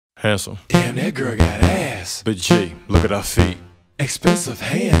Handsome. Damn, that girl got ass. But G, look at her feet. Expensive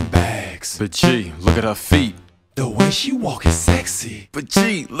handbags. But G, look at her feet. The way she walk is sexy. But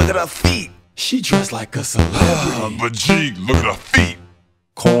G, look at her feet. She dressed like a celebrity. But G, look at her feet.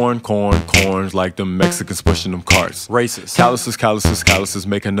 Corns like them Mexicans pushing them carts. Racist. Calluses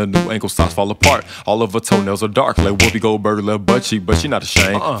making the new ankle socks fall apart. All of her toenails are dark like Whoopi Goldberg left butt cheek, but she not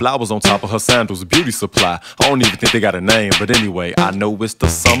ashamed. Flowers on top of her sandals, a beauty supply. I don't even think they got a name, but anyway, I know it's the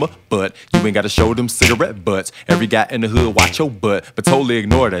summer, but you ain't gotta show them cigarette butts. Every guy in the hood watch your butt, but totally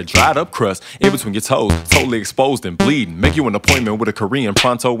ignore that dried up crust in between your toes, totally exposed and bleeding. Make you an appointment with a Korean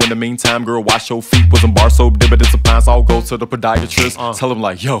pronto. In the meantime, girl, wash your feet with some bar soap, dip it in some pines. I'll go to the podiatrist, tell him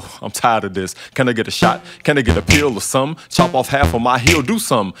like, yo, I'm tired of this. Can I get a shot? Can I get a pill or something? Chop off half of my heel, do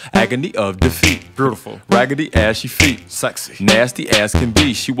some. Agony of defeat. Beautiful. Raggedy ashy feet. Sexy. Nasty as can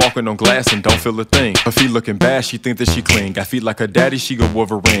be. She walking on glass and don't feel a thing. Her feet looking bad, she think that she clean. Got feet like her daddy, she go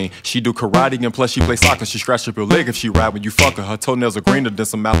Wolverine. She do karate and plus she play soccer. She scratch up your leg if she ride when you fuck her. Her toenails are greener than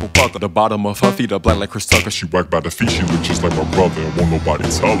some apple pucker. The bottom of her feet are black like Chris Tucker. She whacked by the feet, she look just like my brother and won't nobody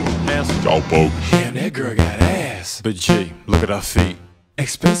tell her. Y'all bogus. Damn, that girl got ass. But G, look at her feet.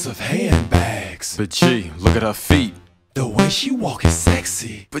 Expensive handbags. But G, look at her feet. The way she walk is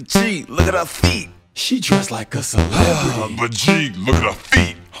sexy. But G, look at her feet. She dressed like a celebrity. But G, look at her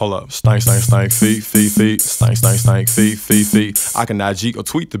feet. Hold up, stank, feet, stank, feet. I can IG or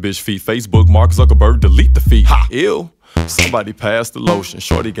tweet the bitch feet. Facebook, Mark Zuckerberg, delete the feet. Ew. Somebody passed the lotion.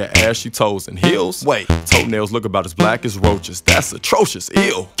 Shorty got ashy toes and heels. Wait, toenails look about as black as roaches. That's atrocious.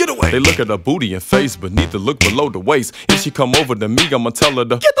 Ew. Get away. They look at her booty and face, but need to look below the waist. If she come over to me, I'ma tell her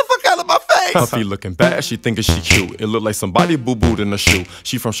to get the fuck out of my face. Her feet looking bad, she thinking she cute. It look like somebody boo-booed in her shoe.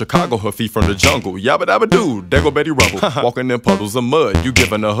 She from Chicago, her feet from the jungle. Yabba dabba doo, there go Betty Rubble. Walking in puddles of mud, you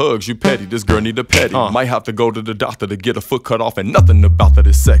giving her hugs, you petty. This girl need a petty. Might have to go to the doctor to get her foot cut off, and nothing about that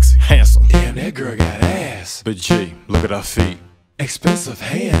is sexy. Handsome. Damn, that girl got ass. But G, look at her feet. Expensive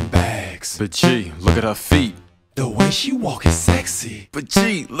handbags. But G, look at her feet. The way she walk is sexy. But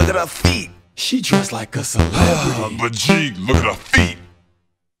G, look at her feet. She dressed like a celebrity. But G, look at her feet.